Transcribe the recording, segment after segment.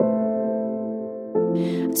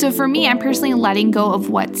So for me, I'm personally letting go of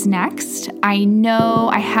what's next. I know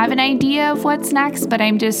I have an idea of what's next, but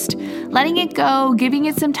I'm just letting it go, giving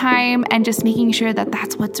it some time, and just making sure that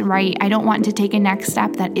that's what's right. I don't want to take a next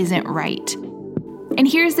step that isn't right. And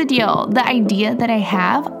here's the deal. The idea that I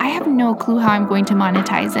have no clue how I'm going to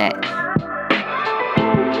monetize it.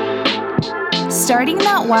 Starting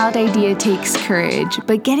that wild idea takes courage,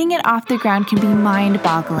 but getting it off the ground can be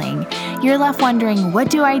mind-boggling. You're left wondering, what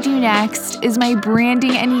do I do next? Is my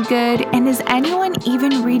branding any good? And is anyone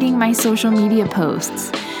even reading my social media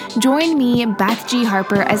posts? Join me, Beth G.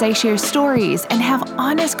 Harper, as I share stories and have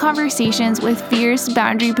honest conversations with fierce,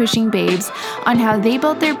 boundary-pushing babes on how they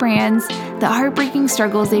built their brands, the heartbreaking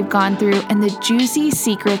struggles they've gone through, and the juicy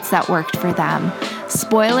secrets that worked for them.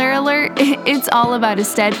 Spoiler alert, it's all about a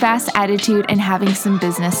steadfast attitude and having some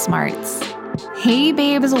business smarts. Hey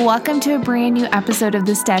babes, welcome to a brand new episode of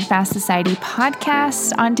the Steadfast Society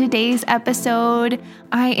podcast. On today's episode,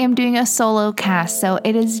 I am doing a solo cast, so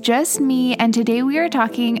it is just me, and today we are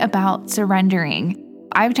talking about surrendering.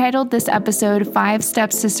 I've titled this episode 5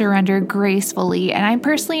 Steps to Surrender Gracefully, and I'm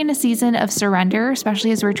personally in a season of surrender,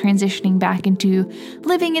 especially as we're transitioning back into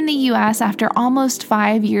living in the US after almost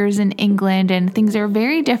 5 years in England, and things are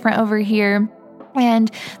very different over here.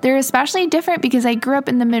 And they're especially different because I grew up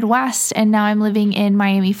in the Midwest and now I'm living in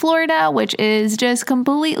Miami, Florida, which is just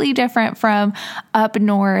completely different from up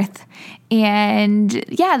north. And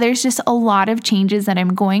yeah, there's just a lot of changes that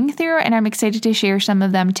I'm going through, and I'm excited to share some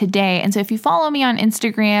of them today. And so if you follow me on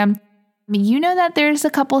Instagram, you know that there's a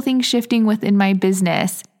couple things shifting within my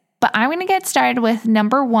business. But I'm going to get started with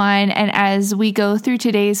number 1. And as we go through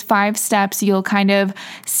today's 5 steps, you'll kind of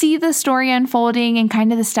see the story unfolding and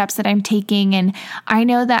kind of the steps that I'm taking. And I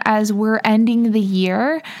know that as we're ending the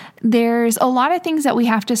year, there's a lot of things that we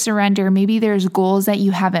have to surrender. Maybe there's goals that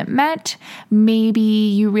you haven't met. Maybe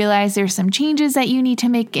you realize there's some changes that you need to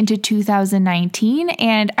make into 2019.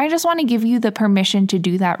 And I just want to give you the permission to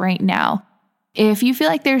do that right now. If you feel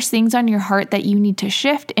like there's things on your heart that you need to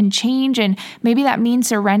shift and change, and maybe that means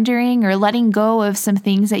surrendering or letting go of some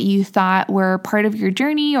things that you thought were part of your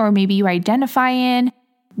journey or maybe you identify in,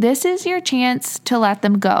 this is your chance to let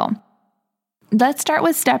them go. Let's start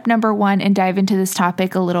with step number 1 and dive into this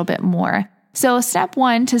topic a little bit more. So step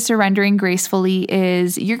 1 to surrendering gracefully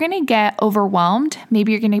is you're going to get overwhelmed.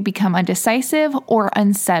 Maybe you're going to become undecisive or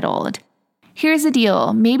unsettled. Here's the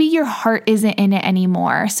deal. Maybe your heart isn't in it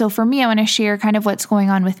anymore. So for me, I want to share kind of what's going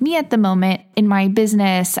on with me at the moment in my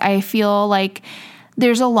business. I feel like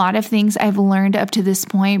there's a lot of things I've learned up to this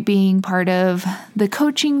point being part of the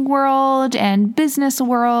coaching world and business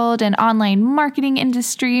world and online marketing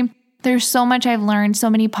industry. There's so much I've learned, so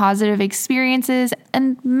many positive experiences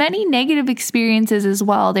and many negative experiences as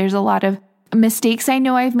well. There's a lot of mistakes I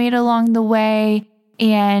know I've made along the way,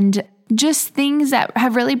 and just things that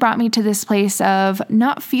have really brought me to this place of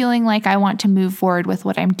not feeling like I want to move forward with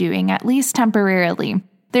what I'm doing, at least temporarily.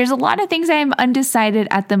 There's a lot of things I'm undecided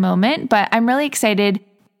at the moment, but I'm really excited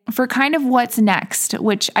for kind of what's next,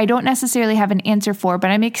 which I don't necessarily have an answer for,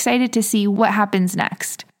 but I'm excited to see what happens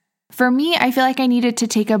next. For me, I feel like I needed to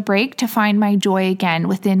take a break to find my joy again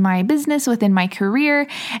within my business, within my career,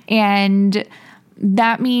 and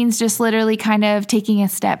that means just literally kind of taking a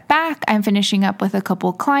step back. I'm finishing up with a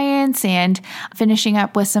couple clients and finishing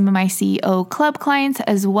up with some of my CEO Club clients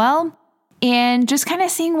as well, and just kind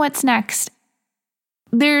of seeing what's next.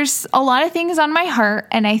 There's a lot of things on my heart,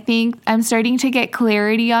 and I think I'm starting to get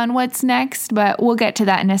clarity on what's next, but we'll get to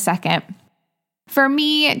that in a second. For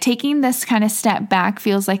me, taking this kind of step back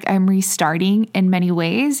feels like I'm restarting in many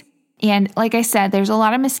ways. And like I said, there's a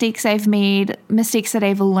lot of mistakes I've made, mistakes that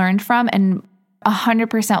I've learned from, and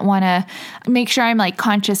 100% want to make sure I'm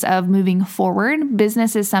conscious of moving forward.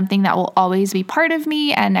 Business is something that will always be part of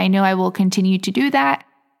me, and I know I will continue to do that.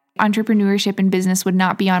 Entrepreneurship and business would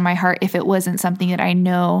not be on my heart if it wasn't something that I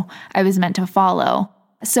know I was meant to follow.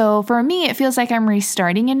 So for me, it feels like I'm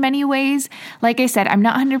restarting in many ways. Like I said, I'm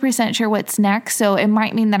not 100% sure what's next, so it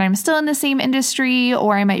might mean that I'm still in the same industry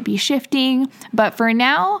or I might be shifting. But for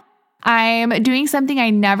now, I'm doing something I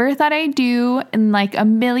never thought I'd do in a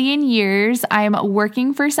million years. I'm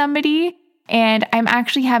working for somebody, and I'm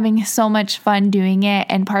actually having so much fun doing it.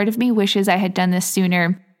 And part of me wishes I had done this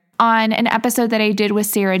sooner. On an episode that I did with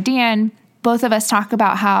Sarah Dan, both of us talk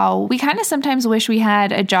about how we kind of sometimes wish we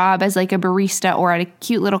had a job as a barista or at a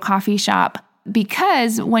cute little coffee shop.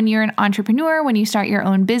 Because when you're an entrepreneur, when you start your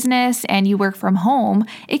own business and you work from home,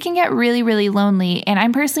 it can get really, really lonely. And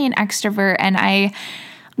I'm personally an extrovert, and I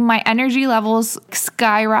my energy levels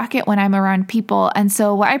skyrocket when I'm around people. And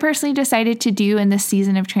so what I personally decided to do in this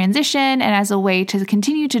season of transition and as a way to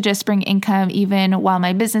continue to just bring income even while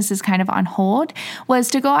my business is kind of on hold was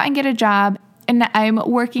to go out and get a job. And I'm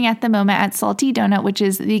working at the moment at Salty Donut, which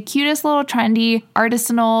is the cutest little trendy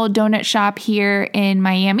artisanal donut shop here in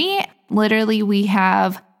Miami. Literally, we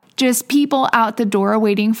have just people out the door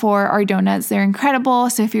waiting for our donuts. They're incredible.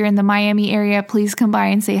 So if you're in the Miami area, please come by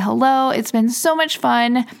and say hello. It's been so much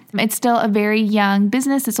fun. It's still a very young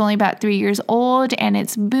business. It's only about 3 years old and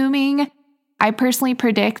it's booming. I personally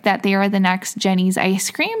predict that they are the next Jenny's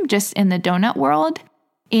ice cream just in the donut world.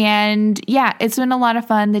 And yeah, it's been a lot of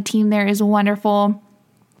fun. The team there is wonderful.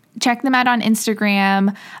 Check them out on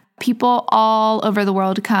Instagram. People all over the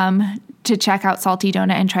world come to check out Salty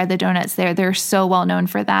Donut and try the donuts there. They're so well known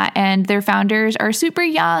for that. And their founders are super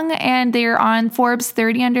young and they're on Forbes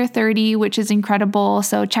 30 under 30, which is incredible.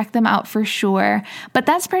 So check them out for sure. But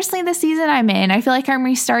that's personally the season I'm in. I feel like I'm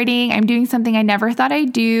restarting. I'm doing something I never thought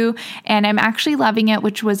I'd do. And I'm actually loving it,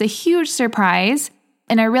 which was a huge surprise.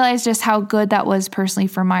 And I realized just how good that was personally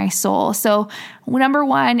for my soul. So number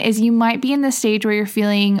one is you might be in the stage where you're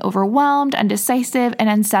feeling overwhelmed, undecisive, and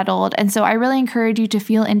unsettled. And so I really encourage you to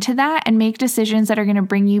feel into that and make decisions that are going to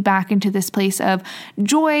bring you back into this place of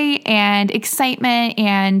joy and excitement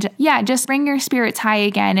and just bring your spirits high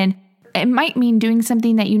again. And it might mean doing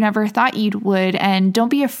something that you never thought you would. And don't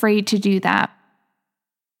be afraid to do that.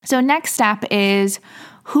 So next step is,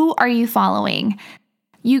 who are you following?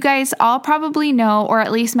 You guys all probably know, or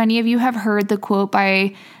at least many of you have heard the quote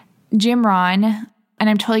by Jim Rohn, and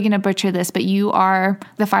I'm totally going to butcher this, but you are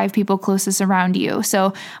the 5 people closest around you.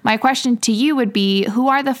 So my question to you would be, who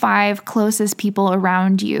are the 5 closest people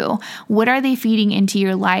around you? What are they feeding into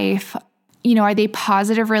your life? Are they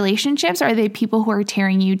positive relationships or are they people who are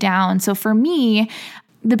tearing you down? So for me,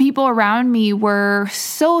 the people around me were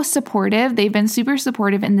so supportive. They've been super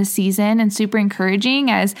supportive in this season and super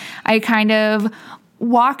encouraging as I kind of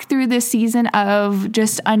walk through this season of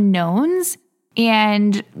just unknowns.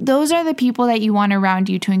 And those are the people that you want around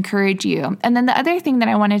you to encourage you. And then the other thing that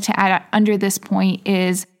I wanted to add under this point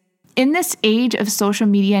is, in this age of social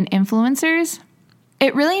media and influencers,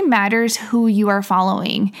 it really matters who you are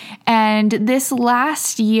following. And this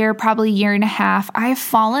last year, probably year and a half, I've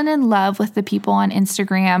fallen in love with the people on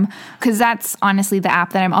Instagram, because that's honestly the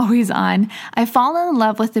app that I'm always on. I've fallen in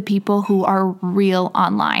love with the people who are real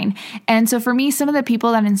online. And so for me, some of the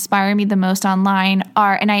people that inspire me the most online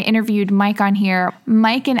are, and I interviewed Mike on here,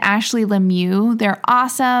 Mike and Ashley Lemieux. They're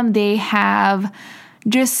awesome. They have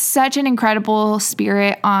just such an incredible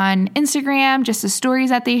spirit on Instagram, just the stories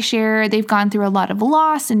that they share. They've gone through a lot of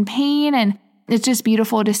loss and pain, and it's just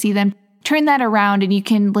beautiful to see them turn that around. And you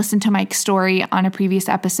can listen to Mike's story on a previous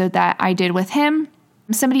episode that I did with him.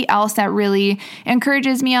 Somebody else that really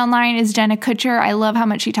encourages me online is Jenna Kutcher. I love how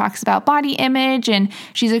much she talks about body image, and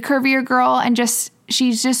she's a curvier girl, and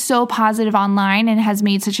she's just so positive online and has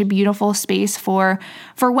made such a beautiful space for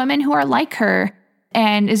women who are like her.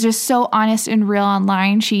 And is just so honest and real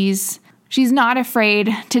online. She's not afraid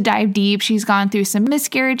to dive deep. She's gone through some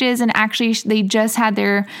miscarriages, and actually they just had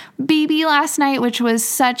their baby last night, which was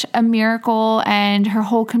such a miracle, and her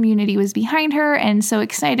whole community was behind her and so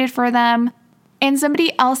excited for them. And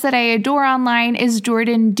somebody else that I adore online is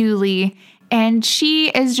Jordan Dooley, and she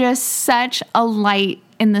is just such a light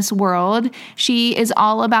in this world. She is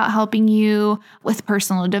all about helping you with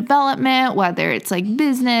personal development, whether it's like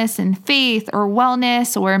business and faith or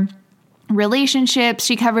wellness or relationships.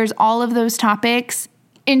 She covers all of those topics.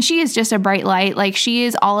 And she is just a bright light. Like, she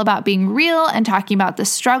is all about being real and talking about the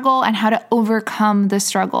struggle and how to overcome the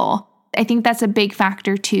struggle. I think that's a big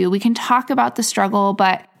factor too. We can talk about the struggle,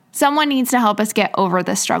 but someone needs to help us get over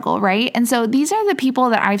the struggle, right? And so these are the people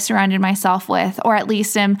that I've surrounded myself with, or at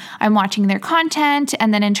least I'm watching their content.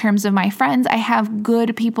 And then in terms of my friends, I have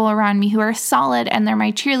good people around me who are solid, and they're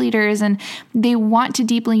my cheerleaders, and they want to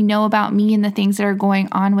deeply know about me and the things that are going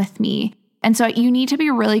on with me. And so you need to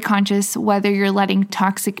be really conscious whether you're letting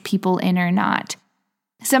toxic people in or not.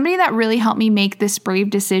 Somebody that really helped me make this brave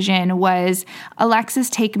decision was Alexis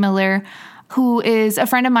Take Miller, who is a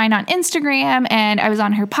friend of mine on Instagram, and I was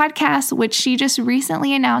on her podcast, which she just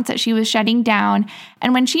recently announced that she was shutting down.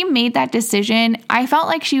 And when she made that decision, I felt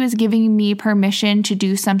like she was giving me permission to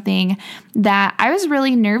do something that I was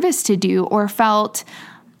really nervous to do, or felt,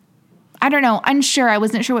 unsure. I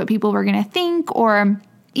wasn't sure what people were going to think, or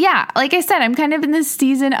like I said, I'm kind of in this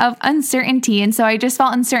season of uncertainty. And so I just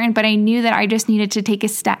felt uncertain, but I knew that I just needed to take a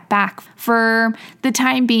step back for the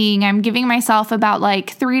time being. I'm giving myself about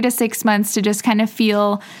 3 to 6 months to just kind of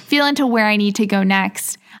feel into where I need to go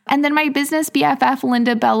next. And then my business BFF,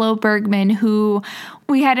 Linda Bello Bergman, who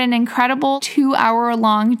we had an incredible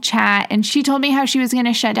 2-hour-long chat, and she told me how she was going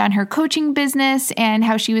to shut down her coaching business and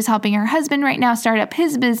how she was helping her husband right now start up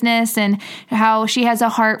his business, and how she has a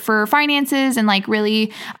heart for finances and like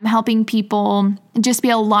really helping people just be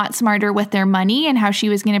a lot smarter with their money, and how she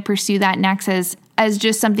was going to pursue that next as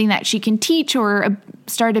just something that she can teach or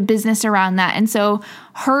start a business around that. And so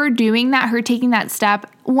her doing that, her taking that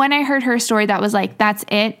step, when I heard her story, that was like, that's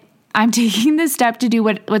it. I'm taking this step to do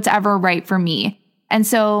what's ever right for me. And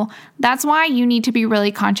so that's why you need to be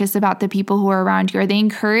really conscious about the people who are around you. Are they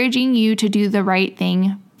encouraging you to do the right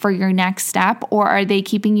thing for your next step, or are they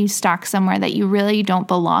keeping you stuck somewhere that you really don't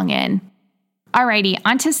belong in? Alrighty,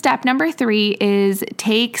 on to step number 3 is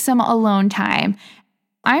take some alone time.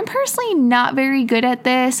 I'm personally not very good at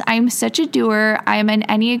this. I'm such a doer. I'm an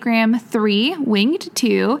Enneagram 3, winged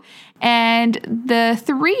 2, and the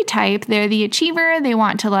 3 type, they're the achiever. They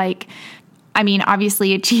want to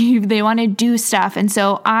obviously achieve. They want to do stuff. And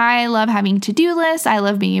so I love having to-do lists. I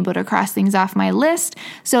love being able to cross things off my list.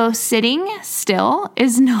 So sitting still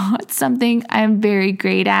is not something I'm very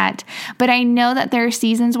great at. But I know that there are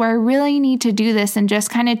seasons where I really need to do this and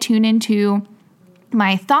just kind of tune into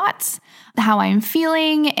my thoughts, how I'm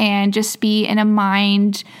feeling, and just be in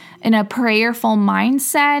a prayerful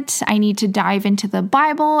mindset. I need to dive into the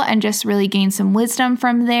Bible and just really gain some wisdom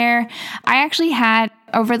from there. I actually had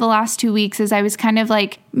over the last 2 weeks, as I was kind of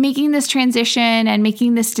like making this transition and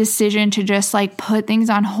making this decision to just like put things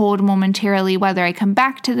on hold momentarily, whether I come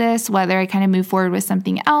back to this, whether I kind of move forward with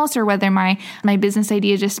something else, or whether my business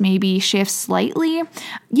idea just maybe shifts slightly.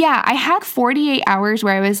 Yeah, I had 48 hours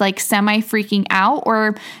where I was like semi freaking out,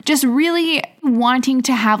 or just really wanting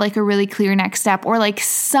to have like a really clear next step, or like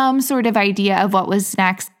some sort of idea of what was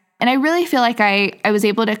next. And I really feel like I was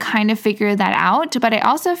able to kind of figure that out, but I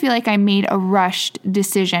also feel like I made a rushed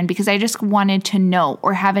decision because I just wanted to know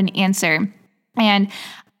or have an answer. And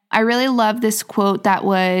I really love this quote that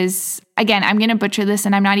was, again, I'm going to butcher this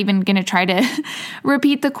and I'm not even going to try to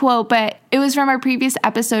repeat the quote, but it was from our previous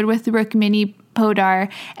episode with Rukmini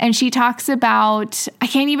Podar. And she talks about, I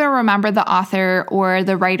can't even remember the author or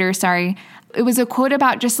the writer, sorry. It was a quote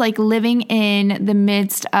about just like living in the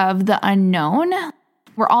midst of the unknown.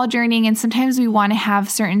 We're all journeying, and sometimes we want to have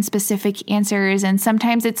certain specific answers, and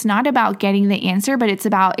sometimes it's not about getting the answer, but it's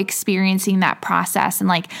about experiencing that process and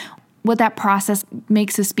like what that process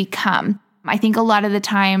makes us become. I think a lot of the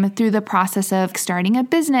time through the process of starting a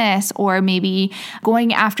business, or maybe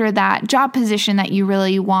going after that job position that you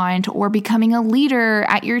really want, or becoming a leader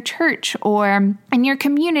at your church or in your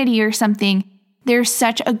community or something, there's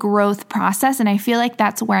such a growth process, and I feel like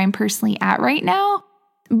that's where I'm personally at right now.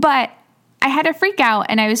 But I had a freak out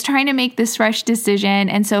and I was trying to make this rush decision.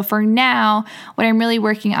 And so for now, what I'm really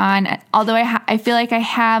working on, although I feel like I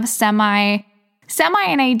have semi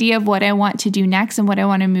an idea of what I want to do next and what I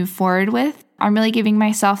want to move forward with, I'm really giving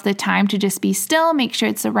myself the time to just be still, make sure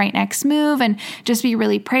it's the right next move, and just be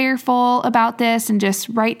really prayerful about this and just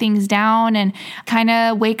write things down and kind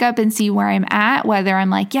of wake up and see where I'm at, whether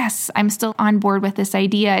I'm like, yes, I'm still on board with this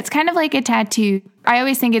idea. It's kind of like a tattoo. I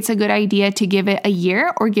always think it's a good idea to give it a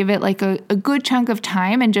year or give it like a good chunk of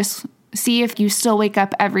time and just see if you still wake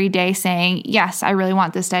up every day saying, yes, I really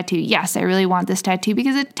want this tattoo. Yes, I really want this tattoo,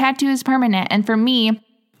 because a tattoo is permanent. And for me,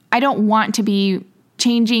 I don't want to be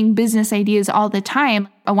changing business ideas all the time.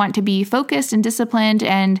 I want to be focused and disciplined,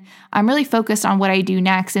 and I'm really focused on what I do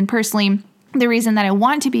next. And personally, the reason that I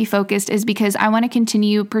want to be focused is because I want to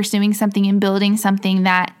continue pursuing something and building something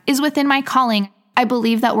that is within my calling. I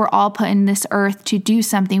believe that we're all put in this earth to do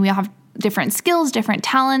something. We all have different skills, different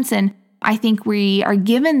talents, and I think we are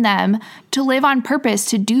given them to live on purpose,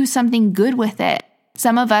 to do something good with it.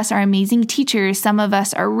 Some of us are amazing teachers. Some of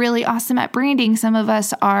us are really awesome at branding. Some of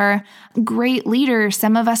us are great leaders.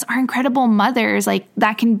 Some of us are incredible mothers. Like,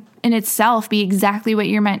 that can in itself be exactly what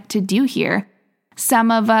you're meant to do here. Some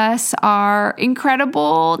of us are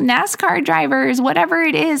incredible NASCAR drivers. Whatever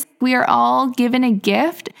it is, we are all given a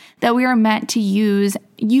gift that we are meant to use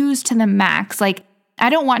to the max. Like, I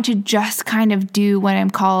don't want to just kind of do what I'm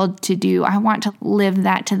called to do. I want to live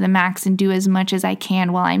that to the max and do as much as I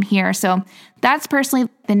can while I'm here. So that's personally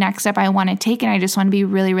the next step I want to take, and I just want to be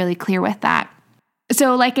really, really clear with that.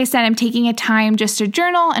 So like I said, I'm taking a time just to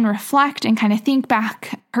journal and reflect and kind of think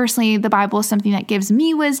back. Personally, the Bible is something that gives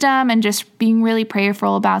me wisdom, and just being really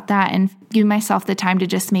prayerful about that and giving myself the time to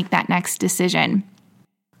just make that next decision.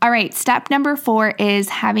 All right, step number 4 is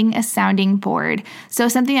having a sounding board. So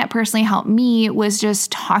something that personally helped me was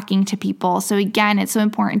just talking to people. So again, it's so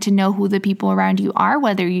important to know who the people around you are,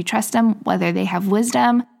 whether you trust them, whether they have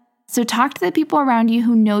wisdom. So talk to the people around you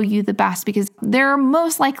who know you the best, because they're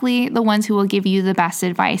most likely the ones who will give you the best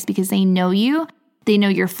advice because they know you, they know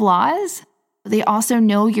your flaws, they also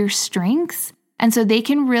know your strengths. And so they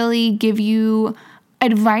can really give you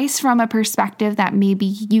advice from a perspective that maybe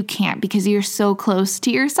you can't because you're so close to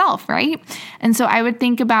yourself, right? And so I would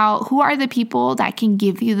think about who are the people that can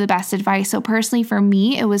give you the best advice. So personally for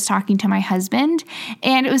me, it was talking to my husband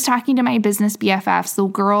and it was talking to my business BFFs, the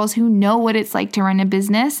girls who know what it's like to run a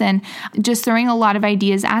business, and just throwing a lot of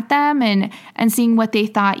ideas at them and seeing what they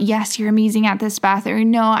thought. Yes, you're amazing at this, Beth, or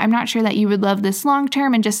no, I'm not sure that you would love this long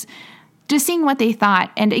term, and just seeing what they thought.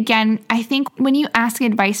 And again, I think when you ask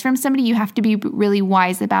advice from somebody, you have to be really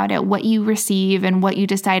wise about it, what you receive and what you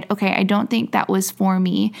decide, okay, I don't think that was for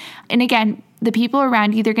me. And again, the people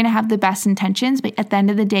around you, they're going to have the best intentions, but at the end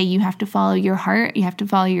of the day, you have to follow your heart. You have to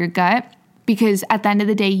follow your gut, because at the end of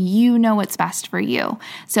the day, you know what's best for you.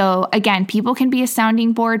 So again, people can be a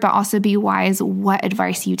sounding board, but also be wise what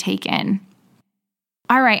advice you take in.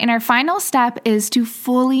 All right, and our final step is to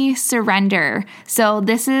fully surrender. So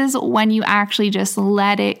this is when you actually just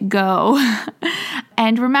let it go.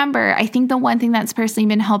 And remember, I think the one thing that's personally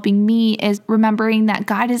been helping me is remembering that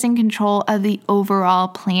God is in control of the overall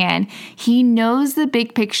plan. He knows the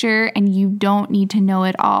big picture and you don't need to know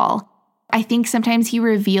it all. I think sometimes He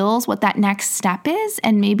reveals what that next step is,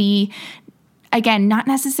 and maybe, again, not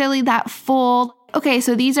necessarily that full, okay,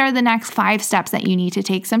 so these are the next 5 steps that you need to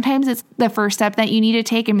take. Sometimes it's the first step that you need to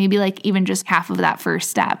take and maybe like even just half of that first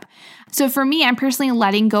step. So for me, I'm personally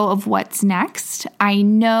letting go of what's next. I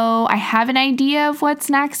know I have an idea of what's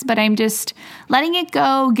next, but I'm just letting it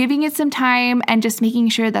go, giving it some time, and just making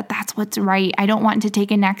sure that that's what's right. I don't want to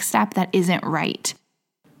take a next step that isn't right.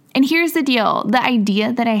 And here's the deal. The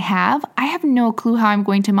idea that I have no clue how I'm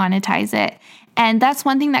going to monetize it. And that's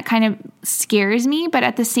one thing that kind of scares me. But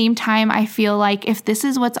at the same time, I feel like if this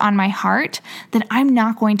is what's on my heart, then I'm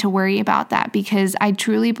not going to worry about that, because I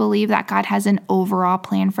truly believe that God has an overall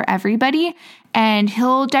plan for everybody, and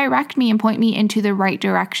He'll direct me and point me into the right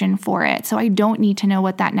direction for it. So I don't need to know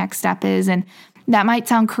what that next step is. And that might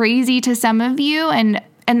sound crazy to some of you, and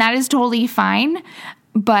that is totally fine.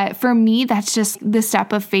 But for me, that's just the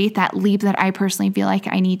step of faith, that leap that I personally feel like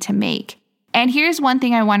I need to make. And here's one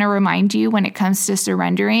thing I want to remind you when it comes to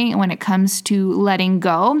surrendering and when it comes to letting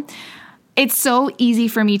go. It's so easy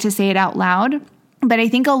for me to say it out loud, but I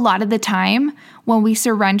think a lot of the time when we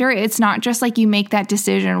surrender, it's not just like you make that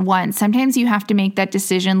decision once. Sometimes you have to make that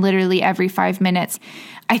decision literally every 5 minutes.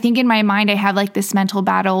 I think in my mind, I have like this mental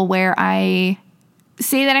battle where I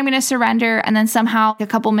say that I'm going to surrender, and then somehow a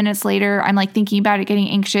couple minutes later, I'm like thinking about it, getting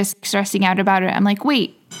anxious, stressing out about it. I'm like,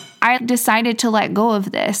 wait, I decided to let go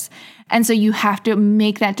of this. And so you have to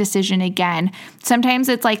make that decision again. Sometimes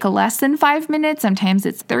it's like less than 5 minutes. Sometimes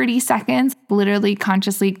it's 30 seconds, literally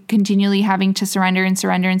consciously, continually having to surrender and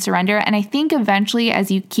surrender and surrender. And I think eventually,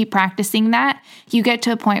 as you keep practicing that, you get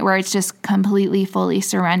to a point where it's just completely, fully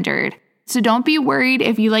surrendered. So don't be worried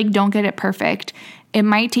if you don't get it perfect. It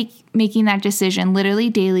might take making that decision literally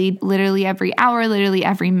daily, literally every hour, literally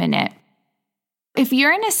every minute. If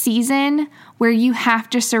you're in a season where you have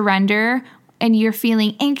to surrender and you're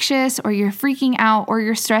feeling anxious or you're freaking out or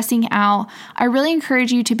you're stressing out, I really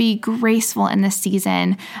encourage you to be graceful in this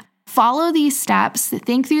season. Follow these steps,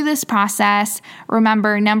 think through this process.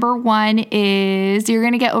 Remember, number 1 is you're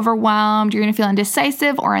going to get overwhelmed, you're going to feel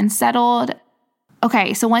indecisive or unsettled.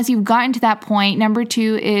 Okay, so once you've gotten to that point, number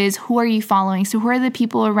 2 is who are you following? So who are the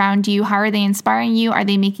people around you? How are they inspiring you? Are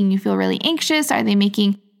they making you feel really anxious? Are they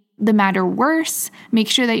making the matter worse? Make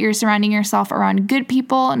sure that you're surrounding yourself around good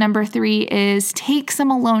people. Number 3 is take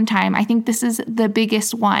some alone time. I think this is the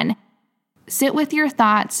biggest one. Sit with your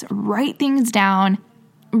thoughts, write things down,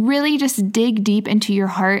 really just dig deep into your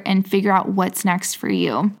heart and figure out what's next for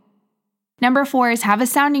you. Number 4 is have a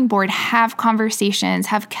sounding board, have conversations,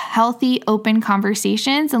 have healthy, open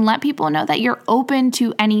conversations, and let people know that you're open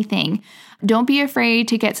to anything. Don't be afraid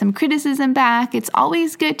to get some criticism back. It's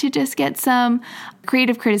always good to just get some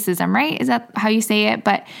creative criticism, right? Is that how you say it?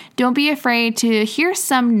 But don't be afraid to hear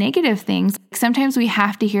some negative things. Sometimes we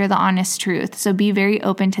have to hear the honest truth. So be very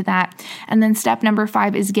open to that. And then step number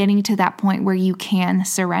 5 is getting to that point where you can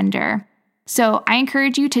surrender. So I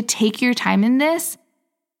encourage you to take your time in this.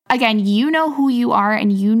 Again, you know who you are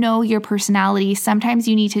and you know your personality. Sometimes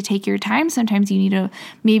you need to take your time. Sometimes you need to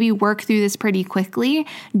maybe work through this pretty quickly.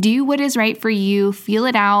 Do what is right for you. Feel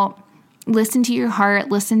it out. Listen to your heart.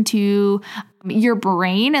 Listen to your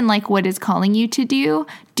brain and what is calling you to do.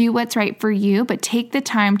 Do what's right for you, but take the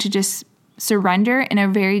time to just surrender in a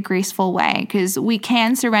very graceful way, because we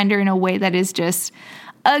can surrender in a way that is just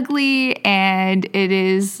ugly and it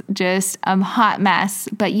is just a hot mess,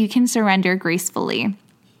 but you can surrender gracefully.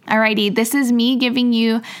 Alrighty, this is me giving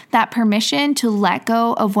you that permission to let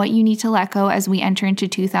go of what you need to let go as we enter into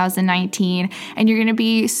 2019. And you're going to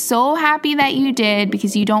be so happy that you did,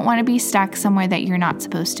 because you don't want to be stuck somewhere that you're not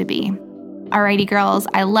supposed to be. Alrighty, girls,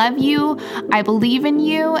 I love you. I believe in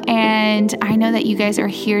you. And I know that you guys are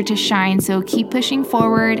here to shine. So keep pushing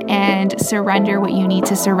forward and surrender what you need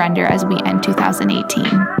to surrender as we end 2018.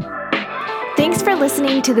 Thanks for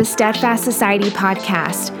listening to the Steadfast Society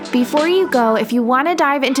podcast. Before you go, if you want to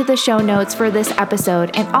dive into the show notes for this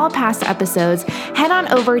episode and all past episodes, head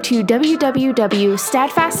on over to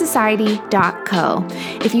www.steadfastsociety.co.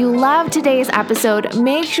 If you love today's episode,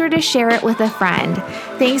 make sure to share it with a friend.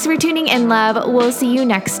 Thanks for tuning in, love. We'll see you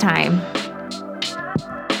next time.